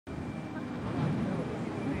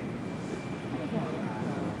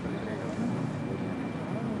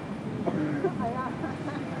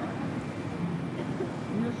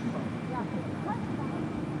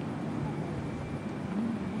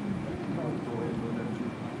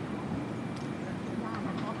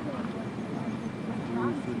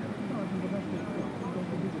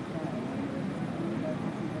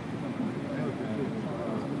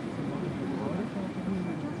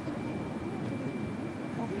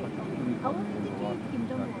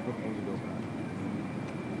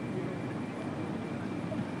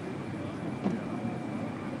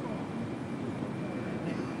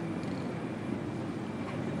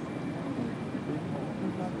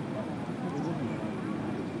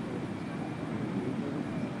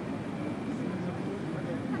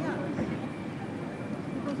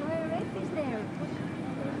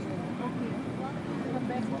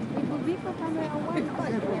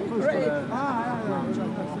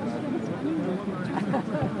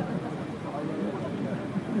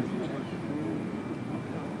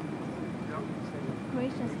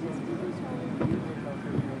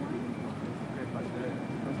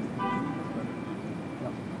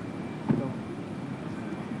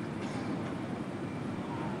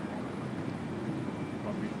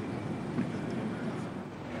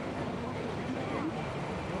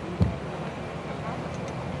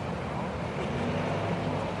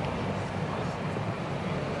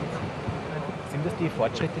Sind das die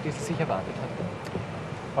Fortschritte, die Sie sich erwartet hatten?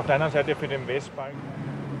 Auf der anderen Seite für den Westbalken.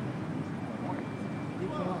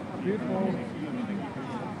 Auch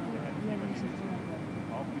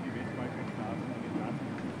für die Westbalkanstaaten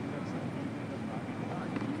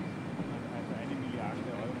also 1 Milliarde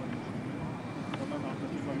Euro, sondern auch, dass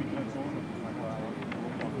die Migration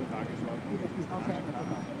auf der Tagesordnung der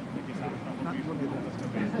gesamten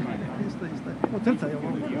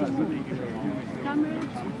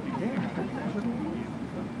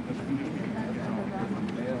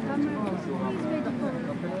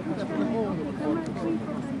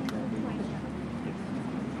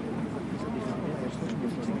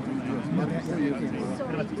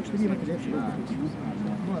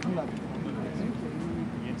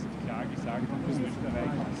jetzt klar gesagt, dass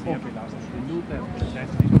Österreich sehr belastet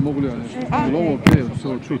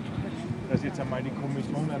ist. Dass jetzt einmal die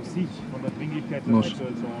Kommission an sich von der Dringlichkeit der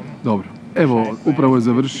Situation. Dobro. Evo, upravo je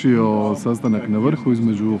završio sastanak na vrhu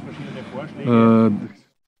između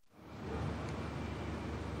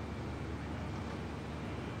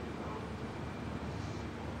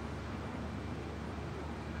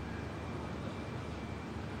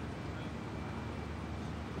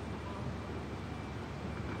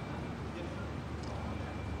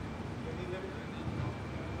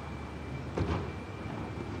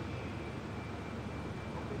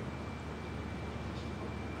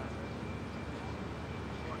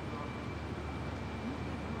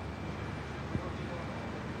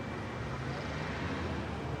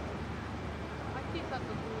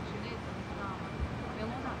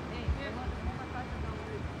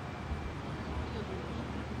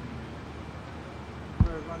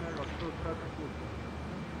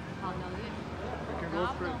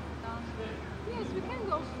Yes, we can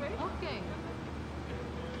go straight. Okay.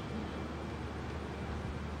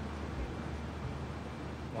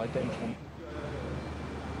 Heute empfunden?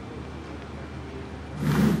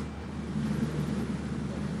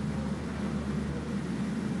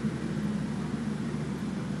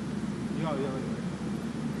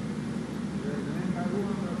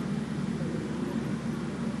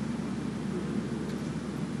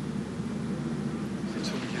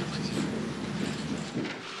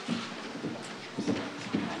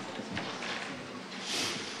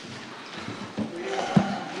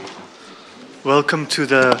 Welcome to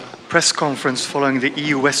the press conference following the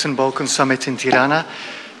EU Western Balkan Summit in Tirana.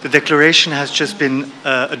 The declaration has just been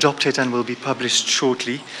adopted and will be published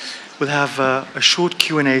shortly. We'll have a short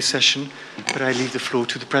Q&A session, but I leave the floor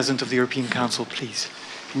to the President of the European Council, please.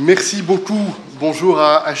 Merci beaucoup. Bonjour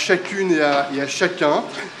à chacune et à chacun.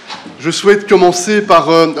 Je souhaite commencer par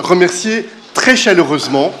remercier très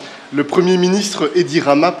chaleureusement le Premier ministre Edi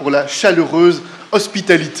Rama pour la chaleureuse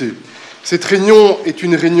hospitalité. Cette réunion est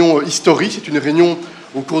une réunion historique, c'est une réunion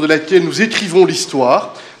au cours de laquelle nous écrivons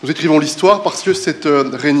l'histoire. Nous écrivons l'histoire parce que cette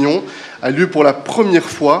réunion a lieu pour la première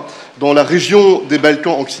fois dans la région des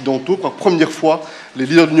Balkans occidentaux. Pour la première fois, les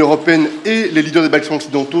leaders de l'Union européenne et les leaders des Balkans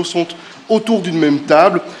occidentaux sont autour d'une même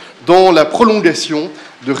table dans la prolongation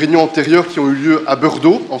de réunions antérieures qui ont eu lieu à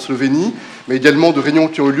Brdo, en Slovénie, mais également de réunions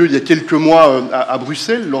qui ont eu lieu il y a quelques mois à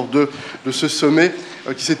Bruxelles, lors de ce sommet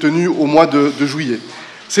qui s'est tenu au mois de juillet.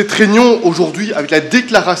 Cette réunion, aujourd'hui, avec la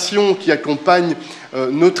déclaration qui accompagne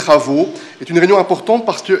nos travaux, est une réunion importante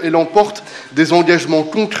parce qu'elle emporte des engagements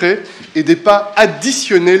concrets et des pas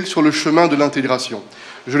additionnels sur le chemin de l'intégration.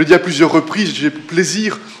 Je l'ai dit à plusieurs reprises, j'ai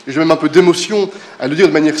plaisir et j'ai même un peu d'émotion à le dire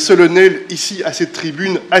de manière solennelle ici à cette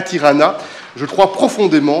tribune à Tirana. Je crois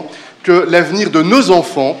profondément que l'avenir de nos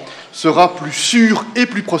enfants sera plus sûr et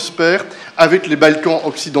plus prospère avec les Balkans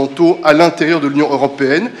occidentaux à l'intérieur de l'Union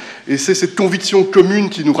européenne. Et c'est cette conviction commune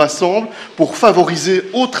qui nous rassemble pour favoriser,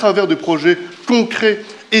 au travers de projets concrets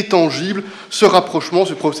et tangible ce rapprochement,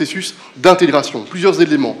 ce processus d'intégration. Plusieurs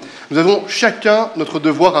éléments. Nous avons chacun notre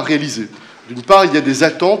devoir à réaliser. D'une part, il y a des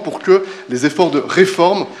attentes pour que les efforts de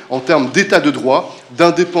réforme en termes d'état de droit,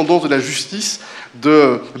 d'indépendance de la justice,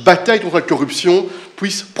 de bataille contre la corruption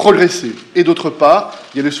puissent progresser. Et d'autre part,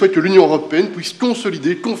 il y a le souhait que l'Union européenne puisse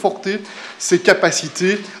consolider, conforter ses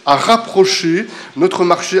capacités à rapprocher notre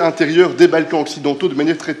marché intérieur des Balkans occidentaux de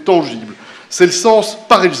manière très tangible. C'est le sens,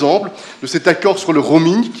 par exemple, de cet accord sur le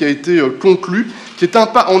roaming qui a été conclu, qui est un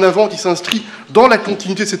pas en avant qui s'inscrit dans la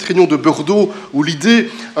continuité de cette réunion de Bordeaux où l'idée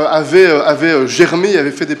avait germé,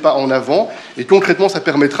 avait fait des pas en avant. Et concrètement, ça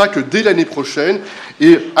permettra que dès l'année prochaine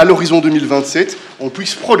et à l'horizon 2027, on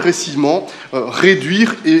puisse progressivement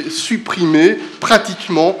réduire et supprimer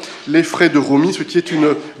pratiquement les frais de roaming, ce qui est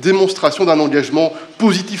une démonstration d'un engagement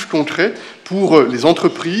positif concret pour les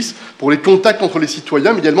entreprises, pour les contacts entre les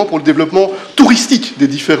citoyens, mais également pour le développement touristique de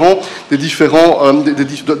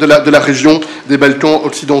la région des Balkans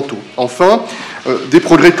occidentaux. Enfin, des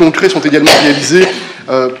progrès concrets sont également réalisés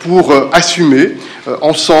pour assumer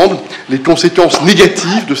ensemble les conséquences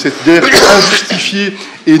négatives de cette guerre injustifiée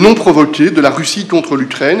et non provoquée de la Russie contre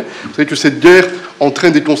l'Ukraine. Vous savez que cette guerre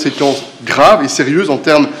entraîne des conséquences graves et sérieuses en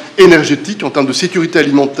termes énergétiques, en termes de sécurité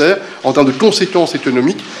alimentaire, en termes de conséquences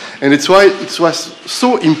économiques. And it's why it was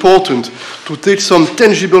so important to take some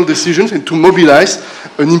tangible decisions and to mobilize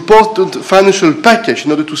an important financial package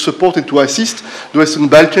in order to support and to assist the Western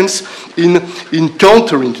Balkans in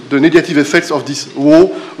countering the negative effects of this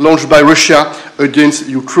war launched by Russia against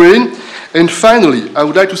Ukraine. And finally, I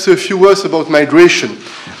would like to say a few words about migration.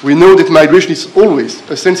 We know that migration is always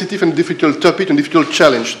a sensitive and difficult topic and difficult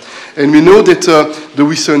challenge. And we know that the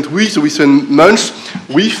recent weeks, the recent months,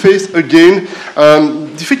 we face again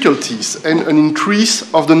difficulties and an increase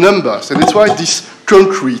of the numbers. And that's why this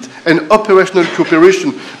concrete and operational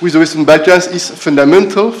cooperation with the Western Balkans is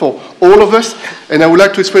fundamental for all of us. And I would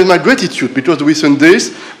like to express my gratitude because the recent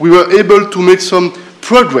days we were able to make some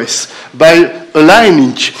progress by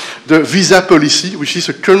aligning the visa policy, which is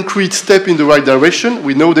a concrete step in the right direction.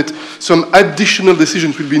 We know that some additional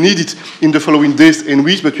decisions will be needed in the following days and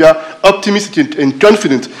weeks, but we are optimistic and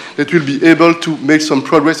confident that we'll be able to make some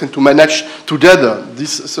progress and to manage together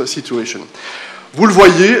this situation. Vous le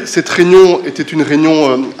voyez, cette réunion était une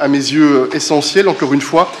réunion, à mes yeux, essentielle. Encore une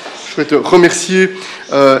fois, je souhaite remercier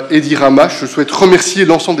Edi Rama, je souhaite remercier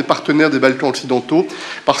l'ensemble des partenaires des Balkans occidentaux,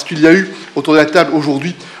 parce qu'il y a eu autour de la table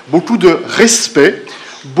aujourd'hui beaucoup de respect,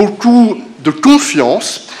 beaucoup de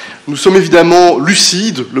confiance. Nous sommes évidemment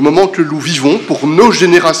lucides. Le moment que nous vivons, pour nos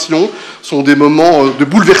générations, sont des moments de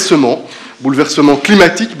bouleversement. Bouleversement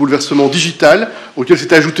climatique, bouleversement digital, auquel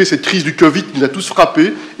s'est ajoutée cette crise du Covid qui nous a tous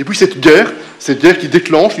frappés, et puis cette guerre qui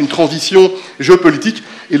déclenche une transition géopolitique.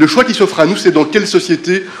 Et le choix qui s'offre à nous, c'est dans quelle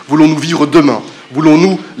société voulons-nous vivre demain?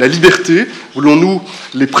 Voulons-nous la liberté? Voulons-nous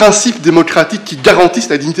les principes démocratiques qui garantissent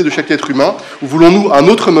la dignité de chaque être humain? Ou voulons-nous un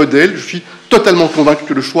autre modèle? Je suis totalement convaincu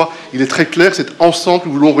que le choix, il est très clair. C'est ensemble que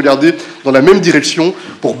nous voulons regarder dans la même direction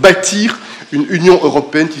pour bâtir une Union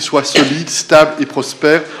européenne qui soit solide, stable et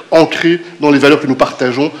prospère, ancrée dans les valeurs que nous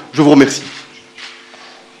partageons. Je vous remercie.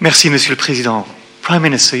 Merci, Monsieur le Président. Prime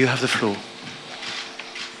Minister, you have the floor.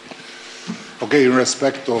 Okay, in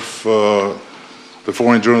respect of the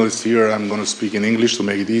foreign journalists here, I'm going to speak in English to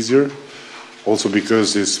make it easier. Also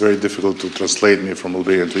because it's very difficult to translate me from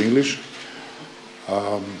Bulgarian to English.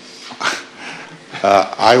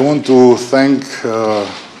 I want to thank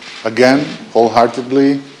again,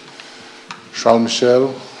 wholeheartedly, Charles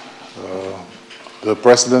Michel, the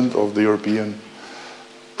President of the European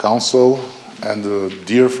Council, and a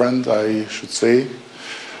dear friend, I should say,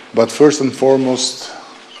 but first and foremost,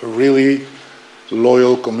 a really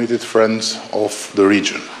loyal, committed friend of the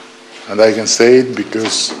region. And I can say it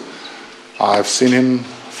because I've seen him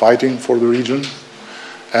fighting for the region,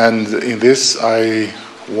 and in this I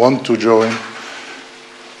want to join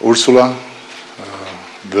Ursula,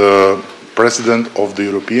 the President of the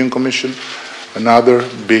European Commission, another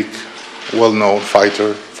big, well-known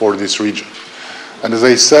fighter for this region. And as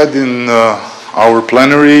I said in our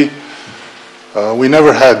plenary, we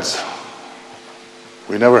never had,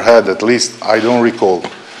 at least I don't recall,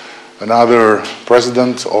 another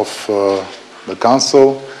president of the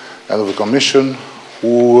Council and of the Commission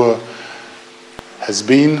who has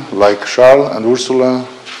been, like Charles and Ursula,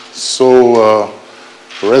 so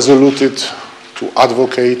resolute to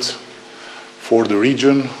advocate for the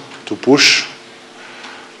region, to push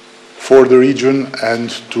for the region, and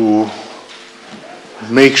to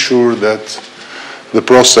make sure that the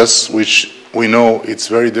process, which we know it's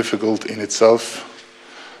very difficult in itself,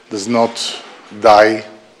 does not die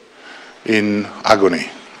in agony.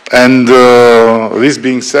 And this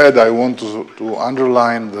being said, I want to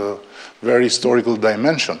underline the very historical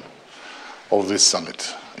dimension of this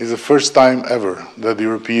summit. It's the first time ever that the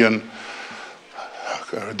European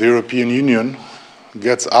Union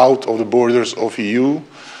gets out of the borders of EU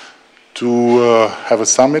to have a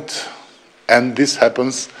summit, and this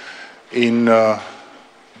happens in the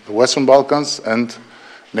Western Balkans and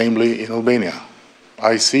namely in Albania.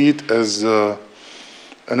 I see it as an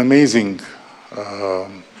amazing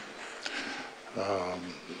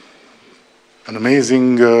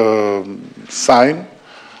sign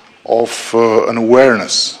of an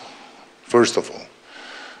awareness, first of all,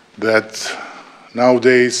 that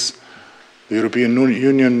nowadays the European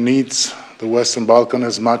Union needs the Western Balkan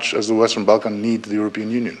as much as the Western Balkan need the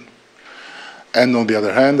European Union. And on the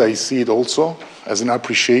other hand, I see it also as an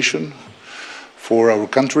appreciation for our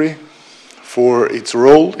country, for its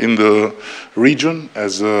role in the region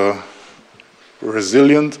as a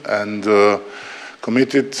resilient and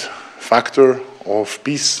committed factor of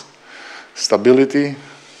peace, stability,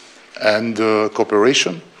 and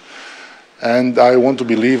cooperation. And I want to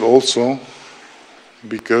believe also,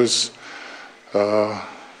 because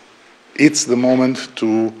it's the moment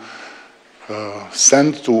to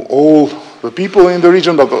send to all the people in the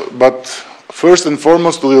region, but first and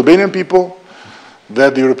foremost to the Albanian people,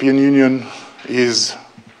 that the European Union is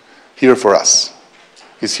here for us,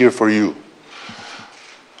 is here for you.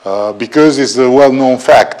 Because it's a well-known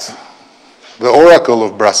fact, the oracle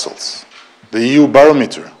of Brussels, the EU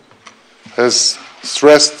barometer, has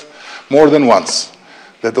stressed more than once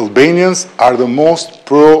that Albanians are the most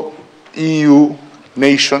pro-EU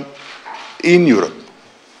nation in Europe.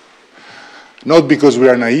 Not because we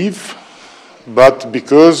are naive, but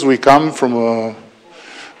because we come from a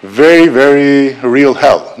very, very real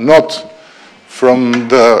hell. Not from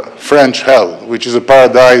the French hell, which is a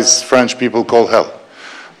paradise French people call hell,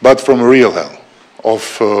 but from a real hell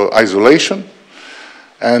of isolation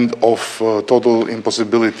and of total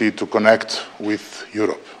impossibility to connect with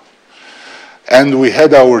Europe. And we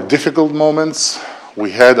had our difficult moments,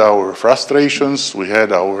 we had our frustrations, we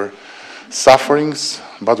had our sufferings,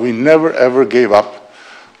 but we never ever gave up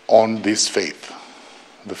on this faith,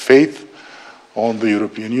 the faith on the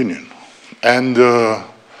European Union. And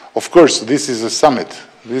of course, this is a summit,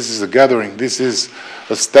 this is a gathering, this is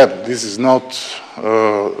a step, this is not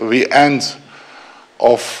the end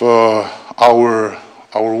of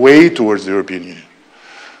our way towards the European Union.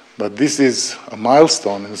 But this is a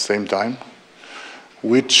milestone at the same time,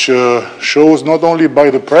 which shows not only by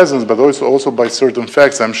the presence, but also by certain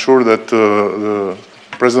facts. I'm sure that the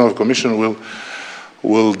President of the Commission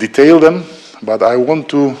will detail them, but I want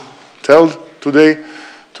to tell today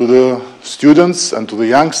to the students and to the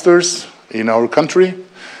youngsters in our country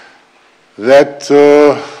that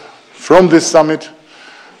from this summit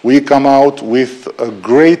we come out with a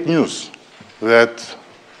great news, that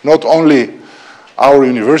not only our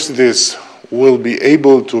universities will be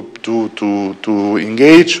able to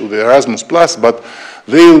engage with the Erasmus+, but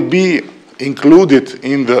they will be included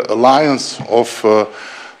in the alliance of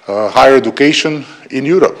higher education in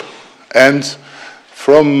Europe. And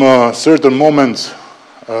from a certain moment,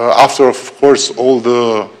 after, of course, all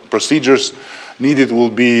the procedures needed will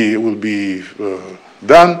be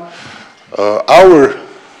done, our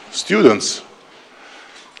students,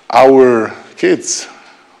 our kids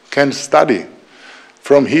can study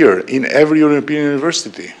from here in every European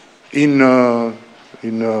university in a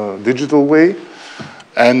digital way,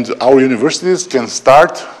 and our universities can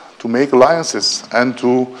start to make alliances and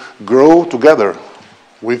to grow together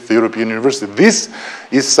with the European University. This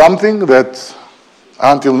is something that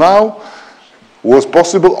until now was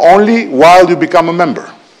possible only while you become a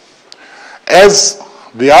member. As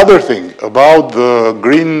the other thing about the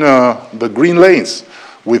green lanes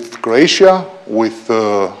with Croatia, with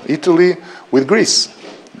Italy, with Greece.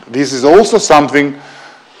 This is also something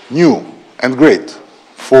new and great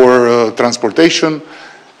for transportation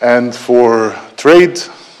and for trade.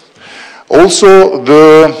 Also,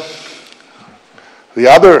 the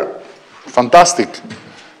other fantastic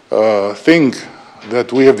thing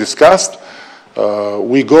that we have discussed,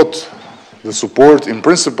 we got the support in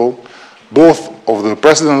principle both of the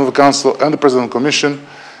President of the Council and the President of the Commission,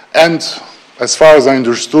 and as far as I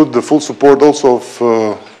understood, the full support also of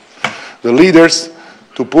the leaders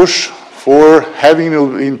to push for having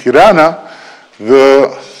in Tirana the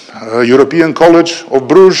European College of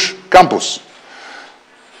Bruges campus.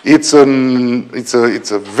 It's a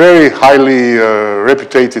very highly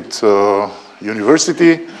reputed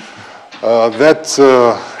university that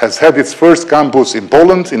has had its first campus in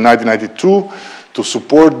Poland in 1992 to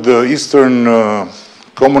support the Eastern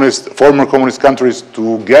former communist countries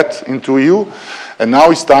to get into EU, and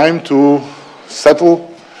now it's time to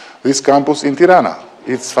settle this campus in Tirana.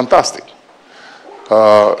 It's fantastic.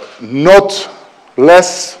 Not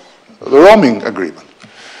less the roaming agreement.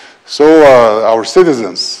 So our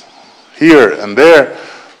citizens here and there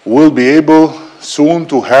will be able soon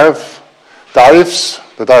to have tariffs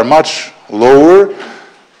that are much lower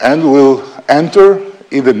and will enter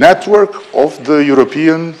in the network of the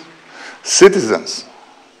European citizens.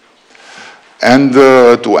 And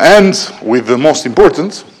to end with the most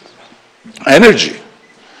important, energy.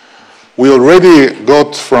 We already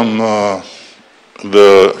got from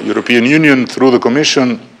the European Union through the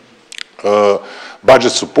Commission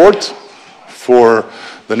budget support for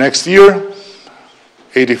the next year,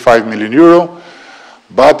 85 million euro,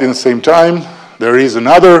 but in the same time there is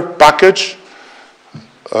another package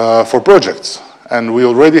for projects, and we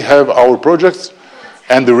already have our projects,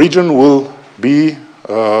 and the region will be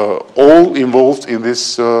all involved in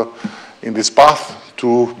this path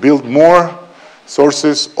to build more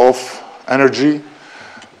sources of energy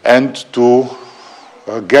and to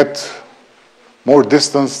get more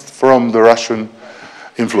distance from the Russian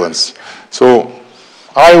influence. So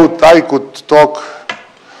I could talk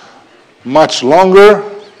much longer,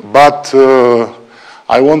 but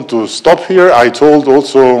I want to stop here. I told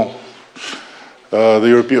also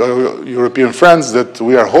the European friends that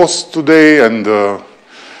we are hosts today, and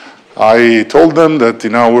I told them that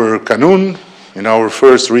in our Kanun, in our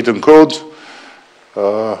first written code,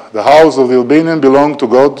 the house of the Albanian belonged to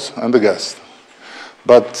God and the guest.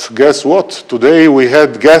 But guess what? Today we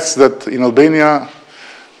had guests that in Albania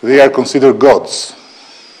they are considered gods,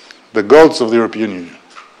 the gods of the European Union.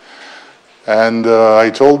 And I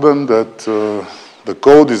told them that the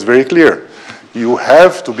code is very clear. You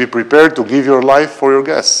have to be prepared to give your life for your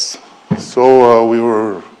guests. So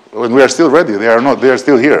when we are still ready, they are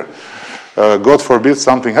still here. God forbid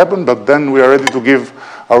something happened, but then we are ready to give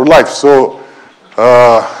our life. So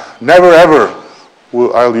never ever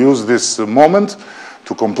I'll use this moment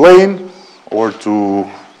to complain or to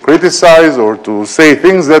criticize or to say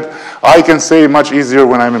things that I can say much easier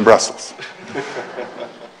when I'm in Brussels.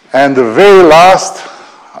 And the very last,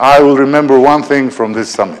 I will remember one thing from this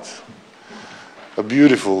summit. A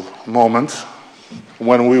beautiful moment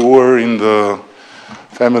when we were in the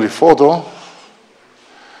family photo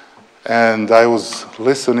and I was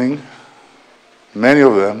listening, many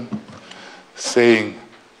of them saying,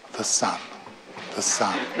 the sun, the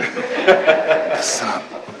sun, the sun,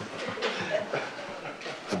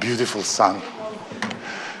 the beautiful sun.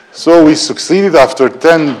 So we succeeded after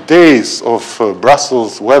 10 days of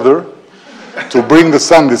Brussels weather to bring the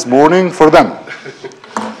sun this morning for them.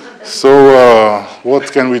 So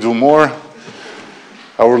what can we do more?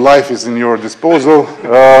 Our life is in your disposal.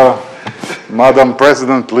 Madam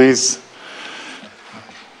President, please.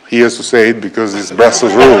 He has to say it because it's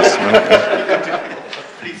Brussels rules.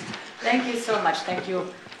 Thank you so much. Thank you.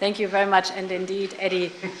 Thank you very much. And indeed,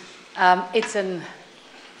 Eddie, it's a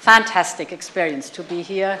fantastic experience to be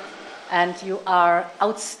here. And you are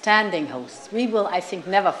outstanding hosts. We will, I think,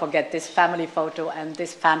 never forget this family photo and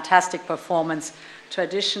this fantastic performance.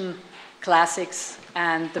 Tradition, classics,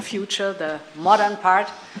 and the future, the modern part.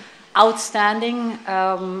 Outstanding,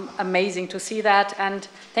 amazing to see that. And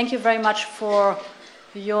thank you very much for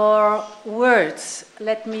your words.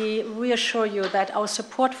 Let me reassure you that our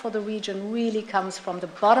support for the region really comes from the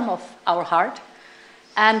bottom of our heart,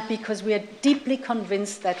 and because we are deeply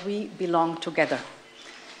convinced that we belong together.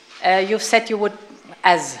 You've said you would,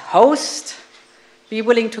 as host, be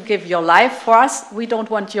willing to give your life for us. We don't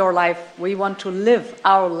want your life. We want to live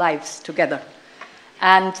our lives together.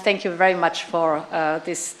 And thank you very much for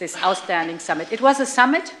this outstanding summit. It was a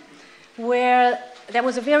summit where there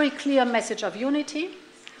was a very clear message of unity.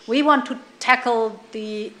 We want to tackle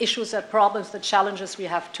the issues and problems, the challenges we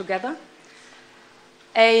have together.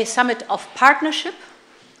 A summit of partnership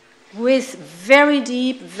with very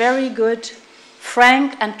deep, very good,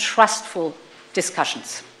 frank and trustful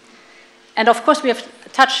discussions. And of course, we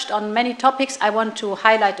have touched on many topics. I want to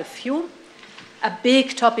highlight a few. A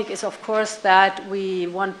big topic is, of course, that we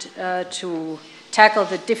want to tackle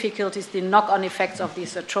the difficulties, the knock-on effects of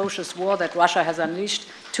this atrocious war that Russia has unleashed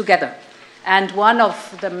together. And one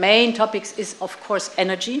of the main topics is, of course,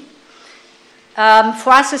 energy. For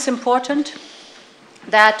us, it's important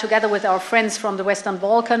that together with our friends from the Western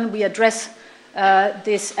Balkans, we address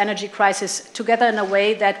this energy crisis together in a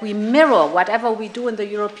way that we mirror whatever we do in the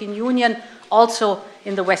European Union also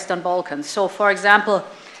in the Western Balkans. So, for example,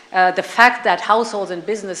 the fact that households and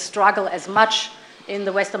business struggle as much in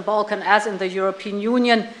the Western Balkans as in the European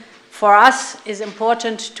Union for us is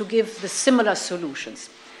important to give the similar solutions.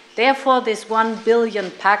 Therefore, this 1 billion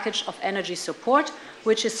package of energy support,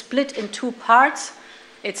 which is split in two parts,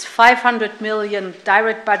 it's 500 million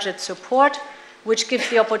direct budget support, which gives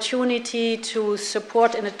the opportunity to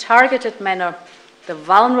support in a targeted manner the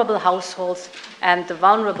vulnerable households and the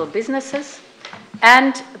vulnerable businesses.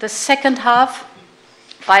 And the second half,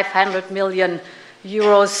 500 million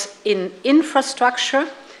euros in infrastructure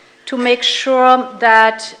to make sure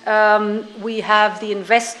that we have the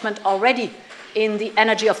investment already in the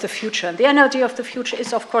energy of the future. And the energy of the future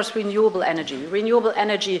is, of course, renewable energy. Renewable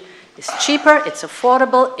energy is cheaper, it's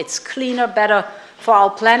affordable, it's cleaner, better for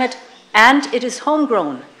our planet, and it is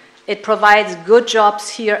homegrown. It provides good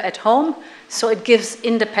jobs here at home, so it gives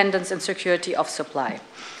independence and security of supply.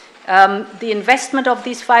 The investment of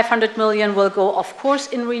these 500 million will go, of course,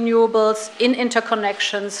 in renewables, in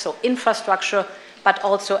interconnections, so infrastructure, but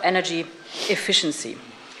also energy efficiency.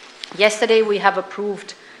 Yesterday, we have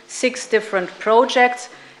approved 6 different projects.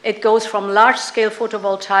 It goes from large-scale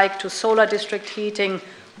photovoltaic to solar district heating,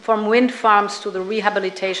 from wind farms to the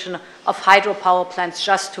rehabilitation of hydropower plants,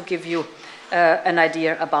 just to give you an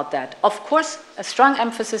idea about that. Of course, a strong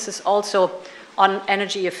emphasis is also on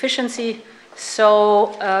energy efficiency,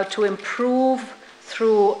 so to improve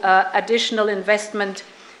through additional investment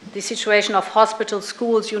the situation of hospitals,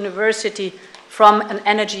 schools, university from an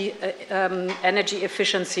energy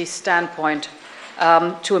efficiency standpoint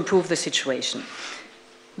to improve the situation.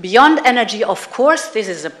 Beyond energy, of course, this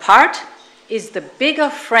is a part, is the bigger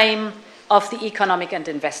frame of the economic and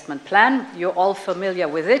investment plan. You're all familiar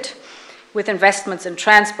with it, with investments in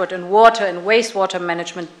transport and water and wastewater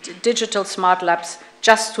management, digital smart labs,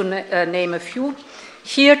 just to name a few.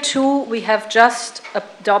 Here too, we have just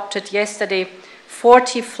adopted yesterday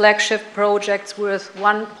 40 flagship projects worth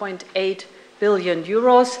 1.8 billion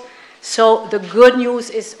euros. So the good news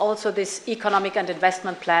is also this economic and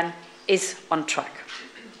investment plan is on track.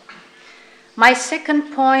 My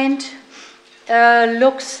second point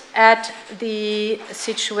looks at the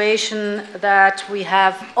situation that we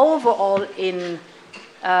have overall in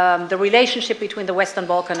the relationship between the Western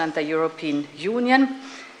Balkans and the European Union.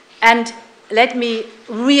 And let me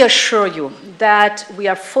reassure you that we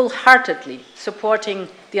are full-heartedly supporting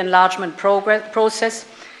the enlargement process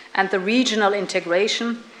and the regional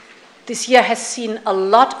integration. This year has seen a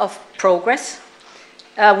lot of progress.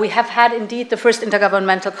 We have had indeed the first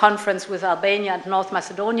intergovernmental conference with Albania and North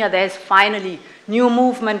Macedonia. There is finally new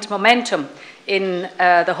movement, momentum in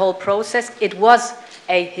the whole process. It was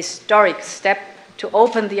a historic step to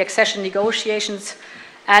open the accession negotiations,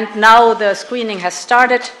 and now the screening has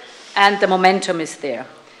started and the momentum is there.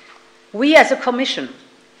 We as a Commission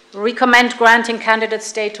recommend granting candidate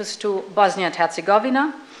status to Bosnia and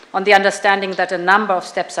Herzegovina on the understanding that a number of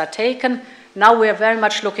steps are taken. Now we are very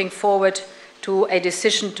much looking forward to a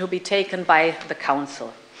decision to be taken by the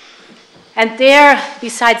Council. And there,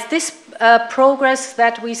 besides this progress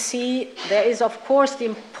that we see, there is of course the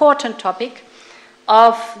important topic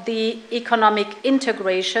of the economic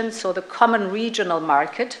integration, so the common regional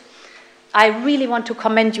market. I really want to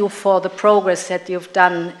commend you for the progress that you've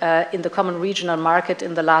done in the common regional market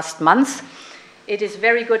in the last month. It is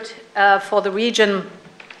very good for the region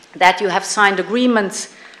that you have signed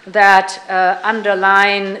agreements that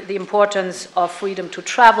underline the importance of freedom to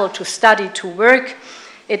travel, to study, to work.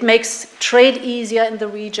 It makes trade easier in the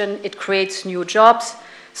region. It creates new jobs.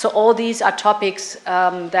 So all these are topics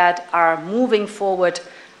that are moving forward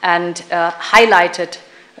and highlighted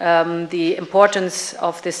the importance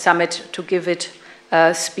of this summit to give it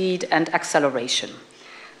speed and acceleration.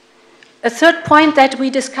 A third point that we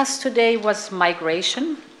discussed today was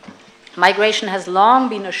migration. Migration has long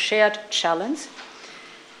been a shared challenge.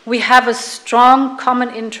 We have a strong common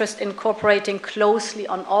interest in cooperating closely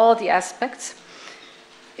on all the aspects.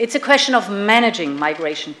 It's a question of managing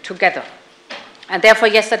migration together. And therefore,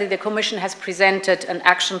 yesterday, the Commission has presented an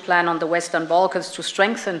action plan on the Western Balkans to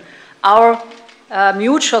strengthen our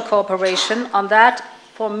mutual cooperation on that.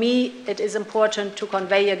 For me, it is important to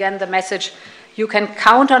convey again the message: you can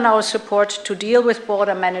count on our support to deal with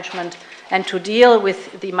border management and to deal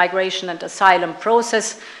with the migration and asylum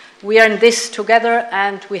process. We are in this together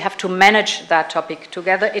and we have to manage that topic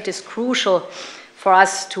together. It is crucial for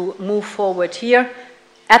us to move forward here.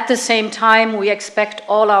 At the same time, we expect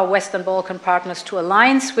all our Western Balkan partners to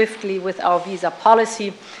align swiftly with our visa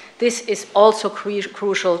policy. This is also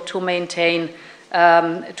crucial to maintain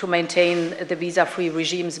the visa-free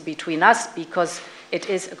regimes between us, because it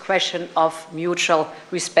is a question of mutual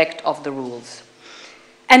respect of the rules.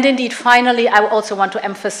 And indeed, finally, I also want to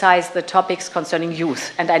emphasize the topics concerning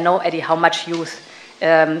youth. And I know, Edi, how much youth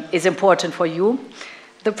is important for you.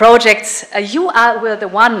 the projects, you were the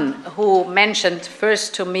one who mentioned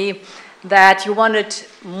first to me that you wanted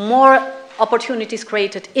more opportunities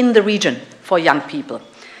created in the region for young people.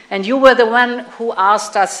 And you were the one who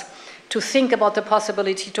asked us to think about the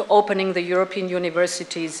possibility to opening the European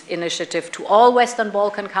Universities Initiative to all Western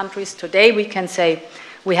Balkan countries. Today we can say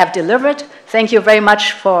we have delivered. Thank you very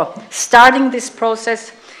much for starting this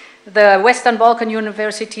process. The Western Balkan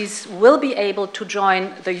universities will be able to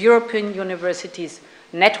join the European Universities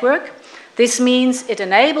Network. This means it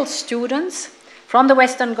enables students from the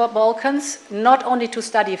Western Balkans not only to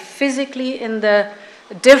study physically in the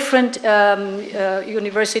different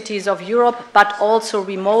universities of Europe, but also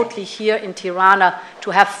remotely here in Tirana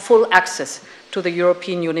to have full access to the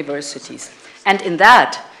European universities. And in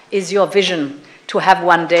that is your vision to have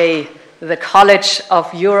one day the College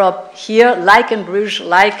of Europe here, like in Bruges,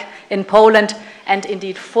 like in Poland, and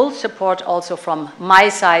indeed full support also from my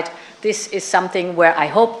side. This is something where I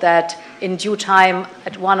hope that in due time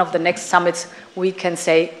at one of the next summits we can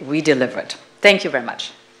say we delivered. Thank you very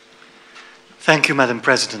much. Thank you, Madam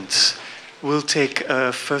President. We'll take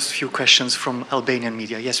first few questions from Albanian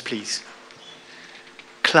media. Yes, please.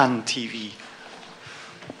 Klan TV.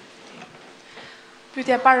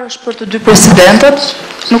 Pyetja e parë është për të dy presidentët.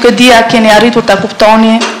 Nuk e di a keni arritur ta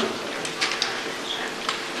kuptoni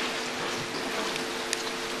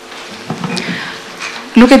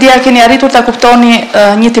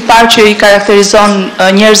një tipar që i karakterizon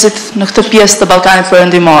njerëzit në këtë pjesë të Ballkanit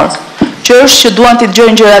Perëndimor, që është që duan të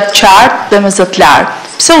dëgjojnë gjërat qartë dhe me zë të lartë.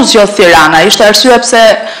 Pse u zgjodh Tirana? Ishte arsye pse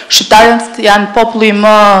shqiptarët janë populli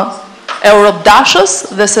më europdashës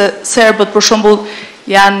dhe se serbët për shembull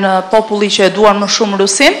janë populli që e duan më shumë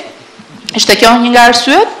Rusin? Ishte kjo një nga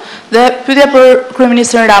arsyet? Dhe pyetja për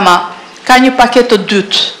Kryeministrin Rama, ka një paketë të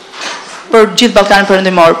dytë për gjithë Ballkanin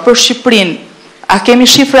Perëndimor, për Shqipërinë. A kemi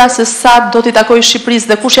shifra se sa do t'i takojë Shqipërisë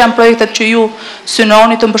dhe kush janë projektet që ju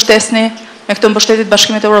synoni të mbështesni me këtë mbështetje të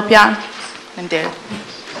Bashkimit Evropian? Faleminderit.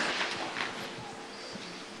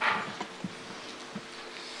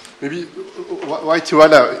 Maybe why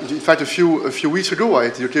Tirana? In fact, a few weeks ago, I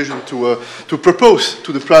had the occasion to propose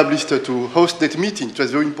to the Prime Minister to host that meeting. It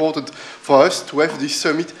was very important for us to have this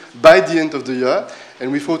summit by the end of the year.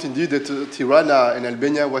 And we thought indeed that Tirana and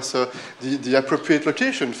Albania was the appropriate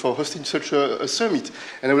location for hosting such a summit.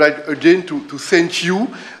 And I would like again to thank you,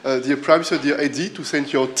 dear Prime Minister, dear Edi, to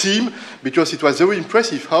thank your team, because it was very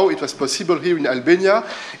impressive how it was possible here in Albania,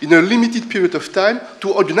 in a limited period of time,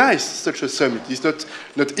 to organize such a summit. It's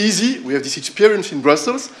not easy. We have this experience in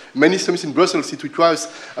Brussels. Many summits in Brussels, it requires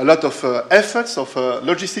a lot of efforts, of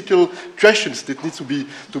logistical questions that need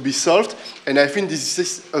to be solved. And I think this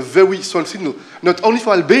is a very strong signal, not only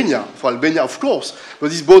for Albania of course, but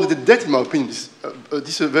this border that, in my opinion, this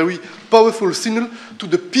is a very powerful signal to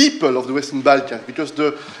the people of the Western Balkans, because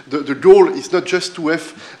the goal is not just to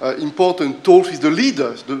have important talks with the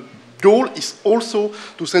leaders. The goal is also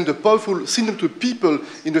to send a powerful signal to people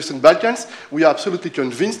in the Western Balkans. We are absolutely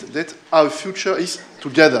convinced that our future is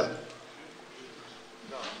together.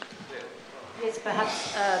 Yes,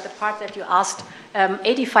 perhaps the part that you asked,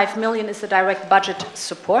 85 million is the direct budget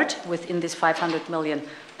support within this 500 million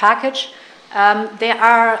package. There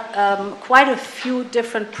are quite a few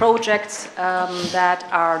different projects that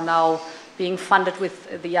are now being funded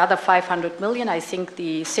with the other 500 million. I think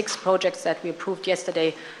the 6 projects that we approved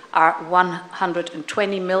yesterday are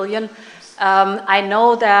 120 million. I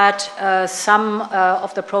know that some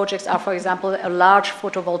of the projects are, for example, a large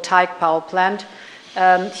photovoltaic power plant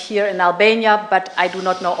here in Albania, but I do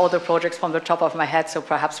not know all the projects from the top of my head, so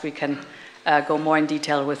perhaps we can go more in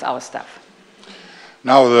detail with our staff.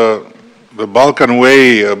 Now, the Balkan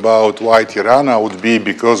way about why Tirana would be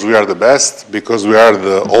because we are the best, because we are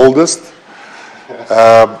the oldest,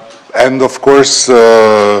 and of course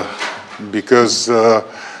because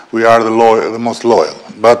we are the most loyal.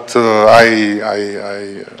 But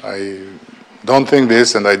I don't think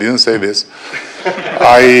this, and I didn't say this.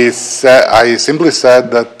 I simply said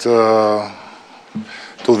that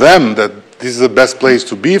to them that this is the best place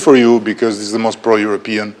to be for you because this is the most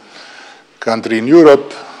pro-European country in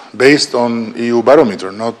Europe, based on EU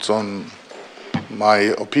barometer, not on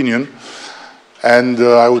my opinion. And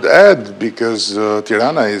I would add, because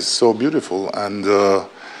Tirana is so beautiful, and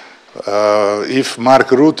if Mark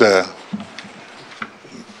Rutte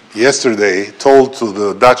yesterday told to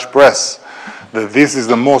the Dutch press that this is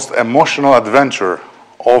the most emotional adventure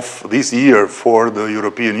of this year for the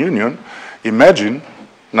European Union, imagine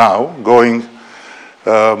now going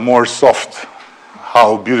more soft,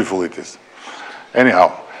 how beautiful it is.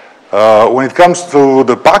 Anyhow, when it comes to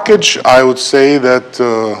the package, I would say that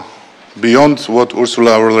beyond what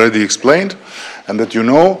Ursula already explained, and that you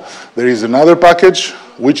know there is another package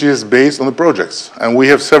which is based on the projects. And we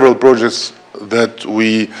have several projects that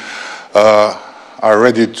we are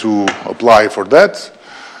ready to apply for that.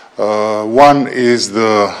 One is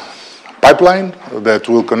the pipeline that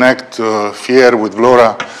will connect Fier with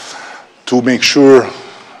Vlora to make sure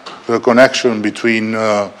the connection between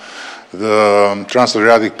the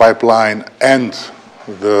Trans-Adriatic pipeline and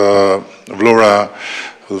the Vlora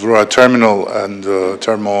terminal and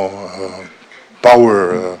thermal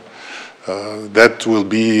power that will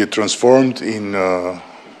be transformed in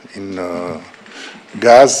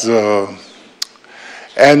gas.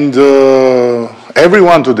 And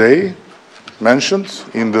everyone today mentioned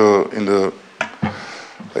in the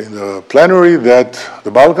plenary that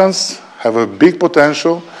the Balkans have a big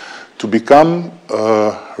potential to become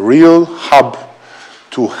a real hub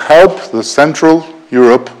to help the Central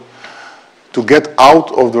Europe to get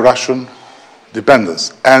out of the Russian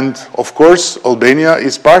dependence. And of course, Albania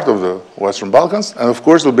is part of the Western Balkans, and of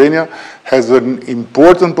course, Albania has an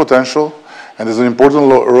important potential and has an important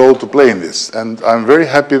role to play in this. And I'm very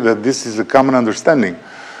happy that this is a common understanding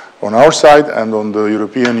on our side and on the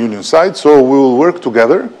European Union side, so we will work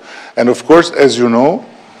together. And of course, as you know,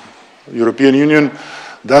 the European Union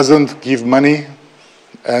doesn't give money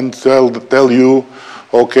and tell you,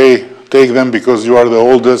 okay, take them because you are the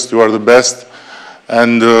oldest, you are the best,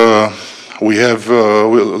 and we have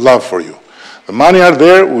love for you. The money are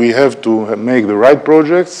there, we have to make the right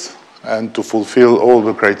projects and to fulfill all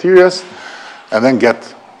the criteria and then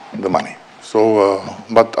get the money. So,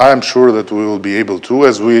 but I am sure that we will be able to,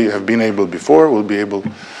 as we have been able before, we'll be able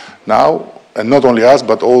now, and not only us,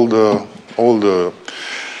 but all the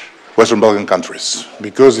Western Balkan countries,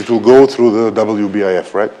 because it will go through the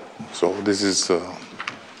WBIF, right? So this is...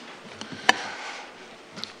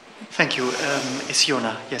 Thank you.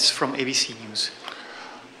 Isiona, yes, from ABC News.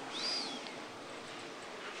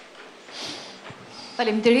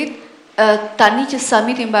 Faleminderit. Tani që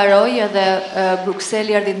summiti mbaroi edhe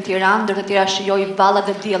Brukseli erdhi në Tiranë, ndër të tjera shijoi vallat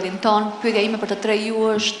dhe diellin ton, pyetja ime për të tre ju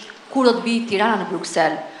është kur do të vijë Tirana në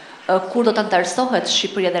Bruksel? Kur do të antarësohet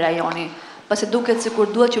Shqipëria dhe rajoni? Pasi duket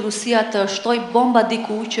sikur duhet që Rusia të shtojë bomba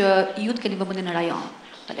diku që ju të keni vëmendje në rajon.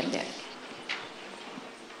 Faleminderit.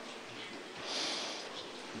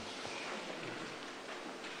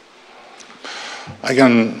 I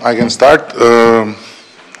can start. I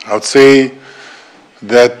would say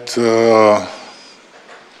that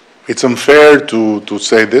it's unfair to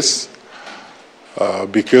say this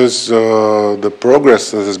because the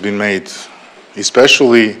progress that has been made,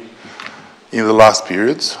 especially in the last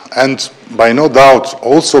periods, and by no doubt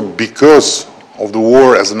also because of the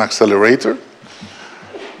war as an accelerator,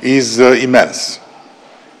 is immense.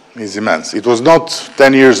 Is immense. It was not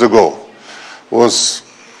 10 years ago. It was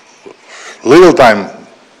little time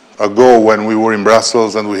ago when we were in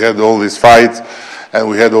Brussels and we had all this fight and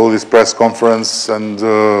we had all this press conference and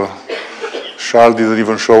Charles didn't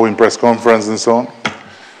even show in press conference and so on.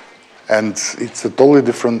 And it's a totally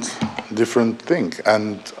different thing.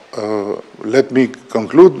 And let me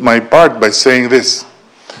conclude my part by saying this.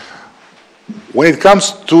 When it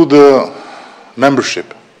comes to the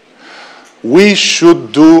membership, we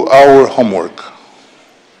should do our homework.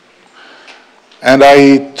 And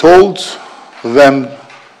I told them,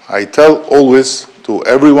 I tell always to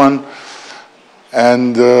everyone,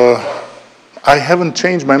 and I haven't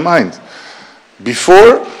changed my mind.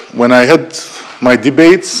 Before, when I had my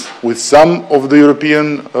debates with some of the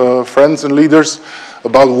European friends and leaders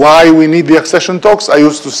about why we need the accession talks, I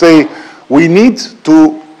used to say we need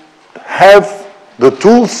to have the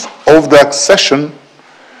tools of the accession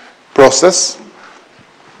process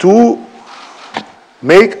to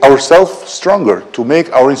make ourselves stronger, to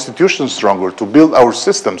make our institutions stronger, to build our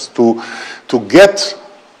systems, to get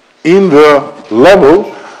in the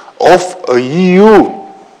level of a EU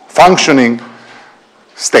functioning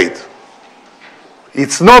state.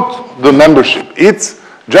 It's not the membership, it's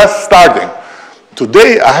just starting.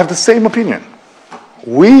 Today I have the same opinion.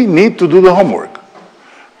 We need to do the homework.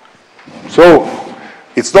 So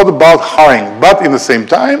it's not about hurrying, but in the same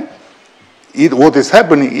time, what is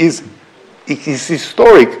happening is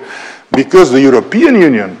historic because the European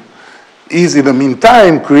Union is in the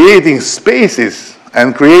meantime creating spaces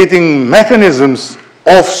and creating mechanisms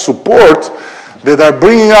of support that are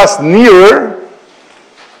bringing us nearer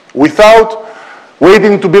without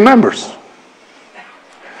waiting to be members.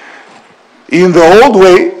 In the old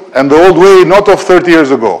way, and the old way not of 30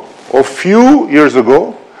 years ago, of few years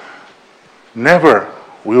ago, never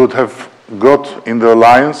we would have got in the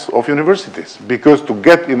alliance of universities. Because to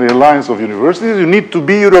get in the alliance of universities, you need to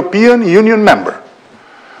be European Union member.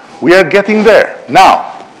 We are getting there now.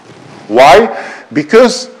 Why?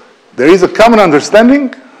 because there is a common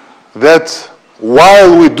understanding that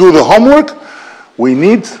while we do the homework, we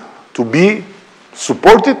need to be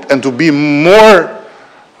supported and to be more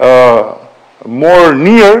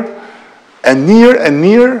near and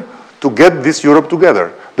near to get this Europe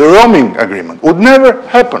together. The roaming agreement would never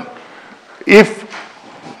happen if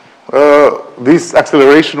this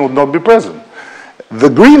acceleration would not be present. The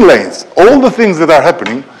green lanes, all the things that are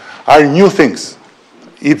happening are new things.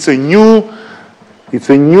 It's a new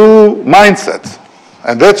mindset.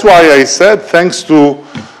 And that's why I said, thanks to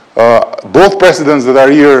both presidents that are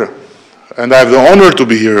here, and I have the honor to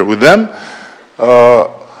be here with them,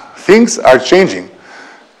 things are changing.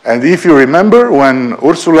 And if you remember, when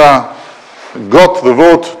Ursula got the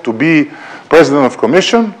vote to be President of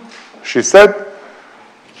Commission, she said,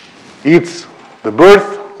 it's the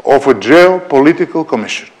birth of a geopolitical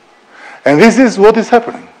commission. And this is what is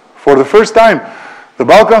happening. For the first time, the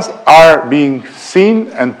Balkans are being seen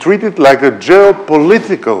and treated like a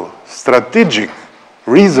geopolitical, strategic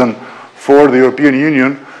reason for the European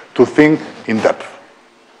Union to think in depth.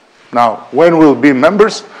 Now, when we'll be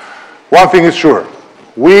members, one thing is sure.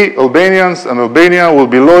 We, Albanians and Albania, will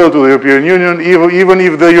be loyal to the European Union even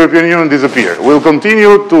if the European Union disappears. We'll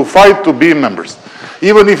continue to fight to be members,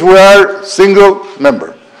 even if we are single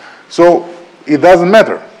member. So it doesn't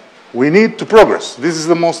matter. We need to progress. This is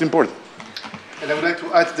the most important. And I would like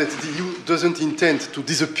to add that the EU doesn't intend to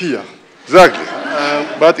disappear. Exactly.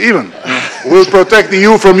 But even, we'll protect the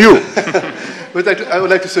EU from you. But I would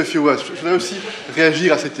like to say a few words. Je voudrais aussi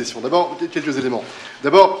réagir à cette question. D'abord, quelques éléments.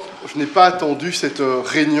 D'abord, je n'ai pas attendu cette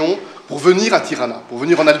réunion pour venir à Tirana, pour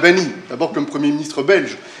venir en Albanie, d'abord comme Premier ministre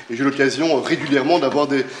belge. Et j'ai l'occasion régulièrement d'avoir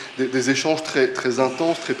des échanges très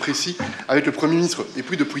intenses, très précis avec le Premier ministre. Et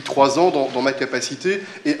puis depuis 3 ans, dans ma capacité,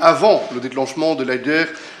 et avant le déclenchement de la guerre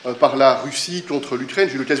par la Russie contre l'Ukraine,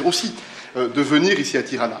 j'ai eu l'occasion aussi de venir ici à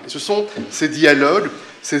Tirana. Et ce sont ces dialogues,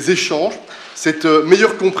 ces échanges, cette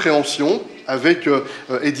meilleure compréhension avec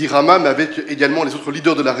Edi Rama, mais avec également les autres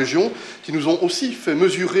leaders de la région, qui nous ont aussi fait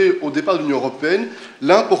mesurer au départ de l'Union européenne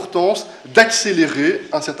l'importance d'accélérer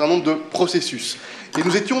un certain nombre de processus. Et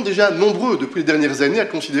nous étions déjà nombreux depuis les dernières années à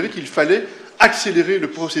considérer qu'il fallait accélérer le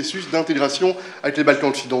processus d'intégration avec les Balkans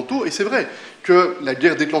occidentaux. Et c'est vrai que la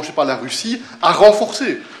guerre déclenchée par la Russie a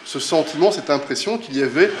renforcé ce sentiment, cette impression qu'il y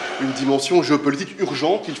avait une dimension géopolitique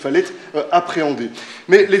urgente qu'il fallait appréhender.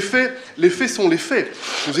 Mais les faits sont les faits.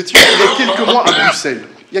 Nous étions il y a quelques mois à Bruxelles.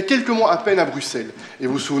 Il y a quelques mois à peine à Bruxelles. Et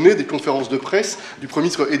vous vous souvenez des conférences de presse du Premier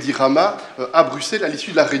ministre Edi Rama à Bruxelles à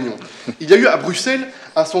l'issue de la réunion. Il y a eu à Bruxelles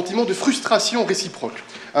un sentiment de frustration réciproque,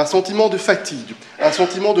 un sentiment de fatigue, un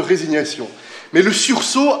sentiment de résignation. Mais le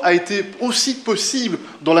sursaut a été aussi possible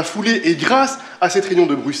dans la foulée et grâce à cette réunion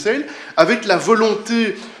de Bruxelles, avec la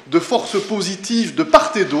volonté de forces positives de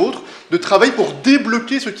part et d'autre, de travailler pour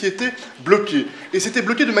débloquer ce qui était bloqué. Et c'était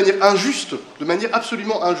bloqué de manière injuste, de manière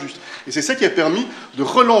absolument injuste. Et c'est ça qui a permis de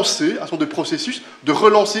relancer un certain nombre de processus, de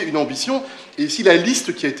relancer une ambition. Et ici, la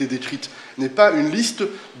liste qui a été décrite n'est pas une liste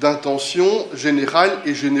d'intentions générales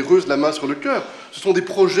et généreuses, la main sur le cœur. Ce sont des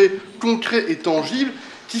projets concrets et tangibles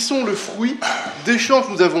qui sont le fruit d'échanges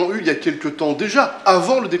que nous avons eus il y a quelque temps déjà,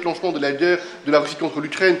 avant le déclenchement de la guerre de la Russie contre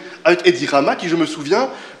l'Ukraine, avec Edi Rama, qui, je me souviens,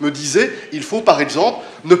 me disait il faut, par exemple,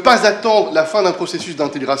 ne pas attendre la fin d'un processus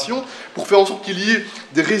d'intégration pour faire en sorte qu'il y ait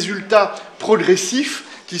des résultats progressifs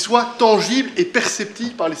qui soient tangibles et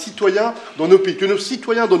perceptibles par les citoyens dans nos pays, que nos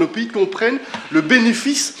citoyens dans nos pays comprennent le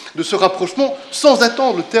bénéfice de ce rapprochement sans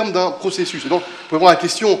attendre le terme d'un processus. Et donc, pour répondre à la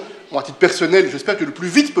question, à titre personnel, j'espère que le plus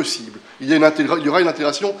vite possible, il y aura une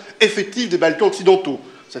intégration effective des Balkans occidentaux.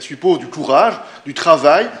 Ça suppose du courage, du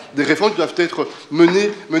travail, des réformes qui doivent être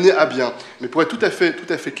menées à bien. Mais pour être tout à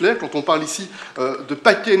fait clair, quand on parle ici de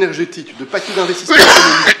paquet énergétique, de paquet d'investissement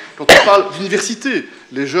économique, quand on parle d'université,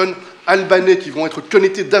 les jeunes albanais qui vont être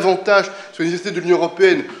connectés davantage sur l'université de l'Union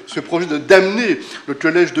européenne, ce projet d'amener le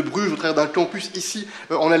collège de Bruges au travers d'un campus ici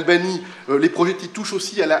en Albanie, les projets qui touchent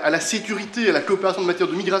aussi à la sécurité, à la coopération en matière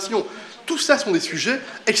de migration, tout ça sont des sujets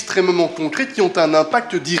extrêmement concrets qui ont un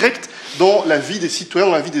impact direct dans la vie des citoyens,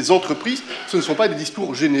 dans la vie des entreprises. Ce ne sont pas des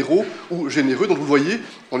discours généraux ou généreux. Donc vous voyez,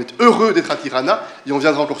 on est heureux d'être à Tirana et on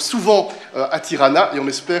viendra encore souvent à Tirana et on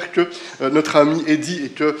espère que notre ami Edi et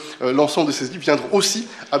que l'ensemble de ses équipes viendront aussi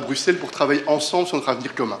à Bruxelles pour travailler ensemble sur notre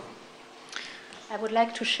avenir commun. I would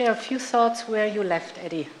like to share a few thoughts where you left,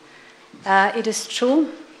 Edi. It is true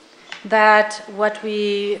that what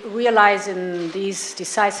we realize in these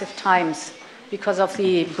decisive times, because of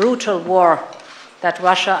the brutal war that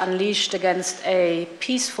Russia unleashed against a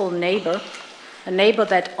peaceful neighbor, a neighbor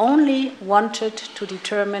that only wanted to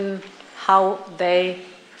determine how they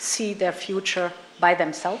see their future by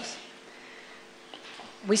themselves,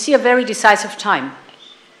 we see a very decisive time.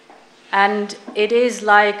 And it is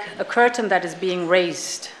like a curtain that is being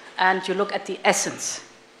raised, and you look at the essence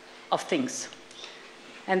of things.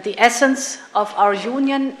 And the essence of our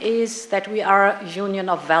union is that we are a union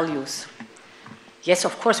of values. Yes,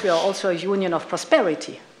 of course, we are also a union of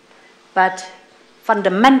prosperity, but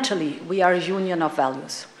fundamentally, we are a union of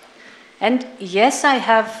values. And yes, I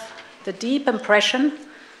have the deep impression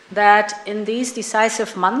that in these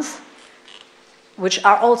decisive months, which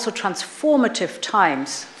are also transformative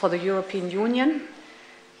times for the European Union,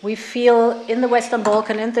 we feel in the Western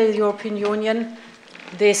Balkan, in the European Union,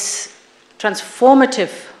 this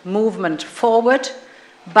transformative movement forward,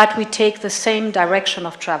 but we take the same direction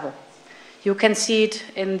of travel. You can see it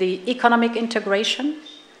in the economic integration,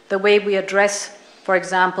 the way we address, for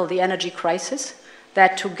example, the energy crisis,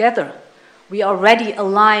 that together we already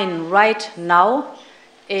align right now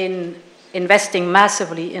in investing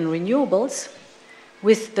massively in renewables,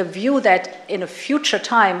 with the view that in a future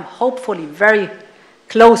time, hopefully very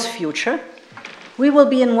close future, we will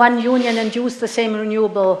be in one union and use the same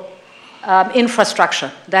renewable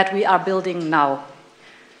infrastructure that we are building now.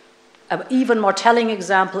 An even more telling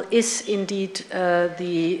example is indeed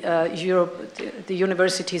the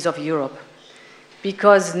universities of Europe,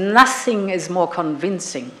 because nothing is more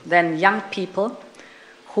convincing than young people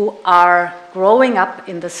who are growing up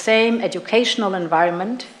in the same educational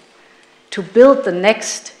environment to build the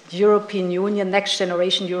next European Union, next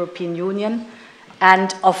generation European Union,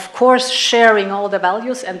 and of course sharing all the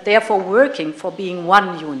values and therefore working for being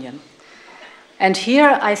one union. And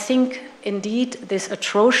here I think indeed this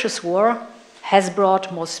atrocious war has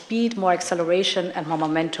brought more speed, more acceleration and more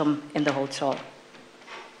momentum in the whole tour.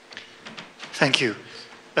 Thank you.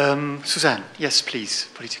 Suzanne, yes please,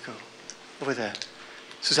 Politico, over there.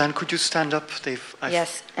 Suzanne, could you stand up?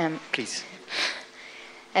 Yes. Please.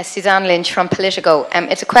 Suzanne Lynch from Politico.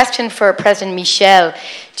 It's a question for President Michel.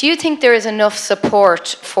 Do you think there is enough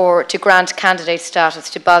support to grant candidate status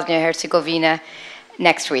to Bosnia-Herzegovina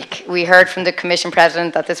next week? We heard from the Commission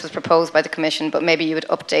President that this was proposed by the Commission, but maybe you would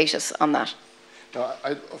update us on that. No,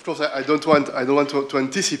 of course, I don't want to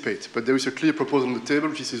anticipate, but there is a clear proposal on the table,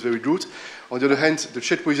 which is very good. On the other hand, the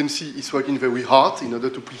Czech presidency is working very hard in order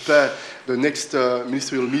to prepare the next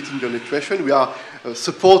ministerial meeting on nutrition. We are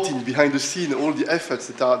supporting behind the scene all the efforts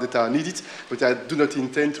that are needed, but I do not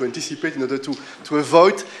intend to anticipate in order to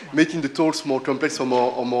avoid making the talks more complex or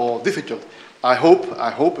more difficult. I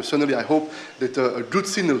hope, certainly I hope that a good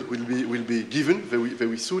signal will be given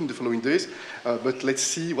very soon in the following days, but let's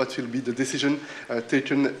see what will be the decision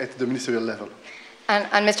taken at the ministerial level.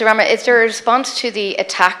 And Mr. Rama, is there a response to the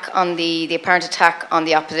attack on the apparent attack on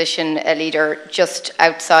the opposition leader just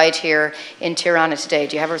outside here in Tirana today?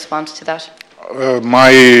 Do you have a response to that?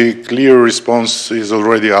 My clear response is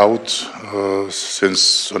already out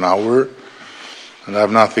since an hour. And I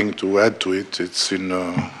have nothing to add to it. It's in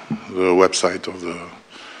the website of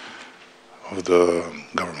the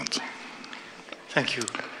government. Thank you.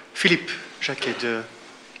 Philippe Jacquet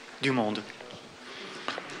du Monde.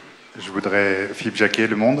 Philippe Jacquet,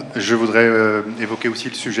 Le Monde. Je voudrais évoquer aussi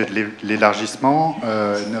le sujet de l'élargissement,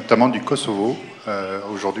 notamment du Kosovo.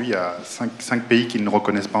 Aujourd'hui, il y a 5 pays qui ne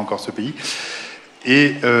reconnaissent pas encore ce pays.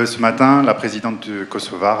 Et ce matin, la présidente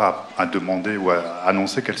kosovare a demandé ou a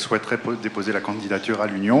annoncé qu'elle souhaiterait déposer la candidature à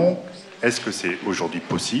l'Union. Est-ce que c'est aujourd'hui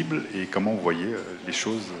possible et comment vous voyez les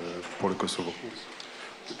choses pour le Kosovo?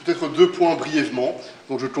 Peut-être 2 points brièvement.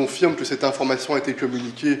 Donc je confirme que cette information a été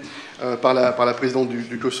communiquée par la présidente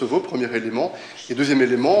du Kosovo, premier élément. Et deuxième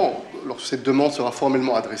élément, lorsque cette demande sera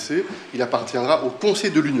formellement adressée, il appartiendra au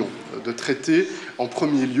Conseil de l'Union de traiter en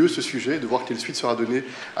premier lieu ce sujet et de voir quelle suite sera donnée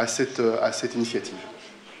à cette initiative.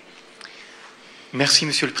 Merci,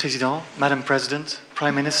 Monsieur le Président. Madam President,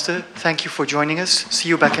 Prime Minister, thank you for joining us. See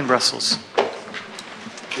you back in Brussels.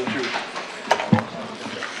 Thank you.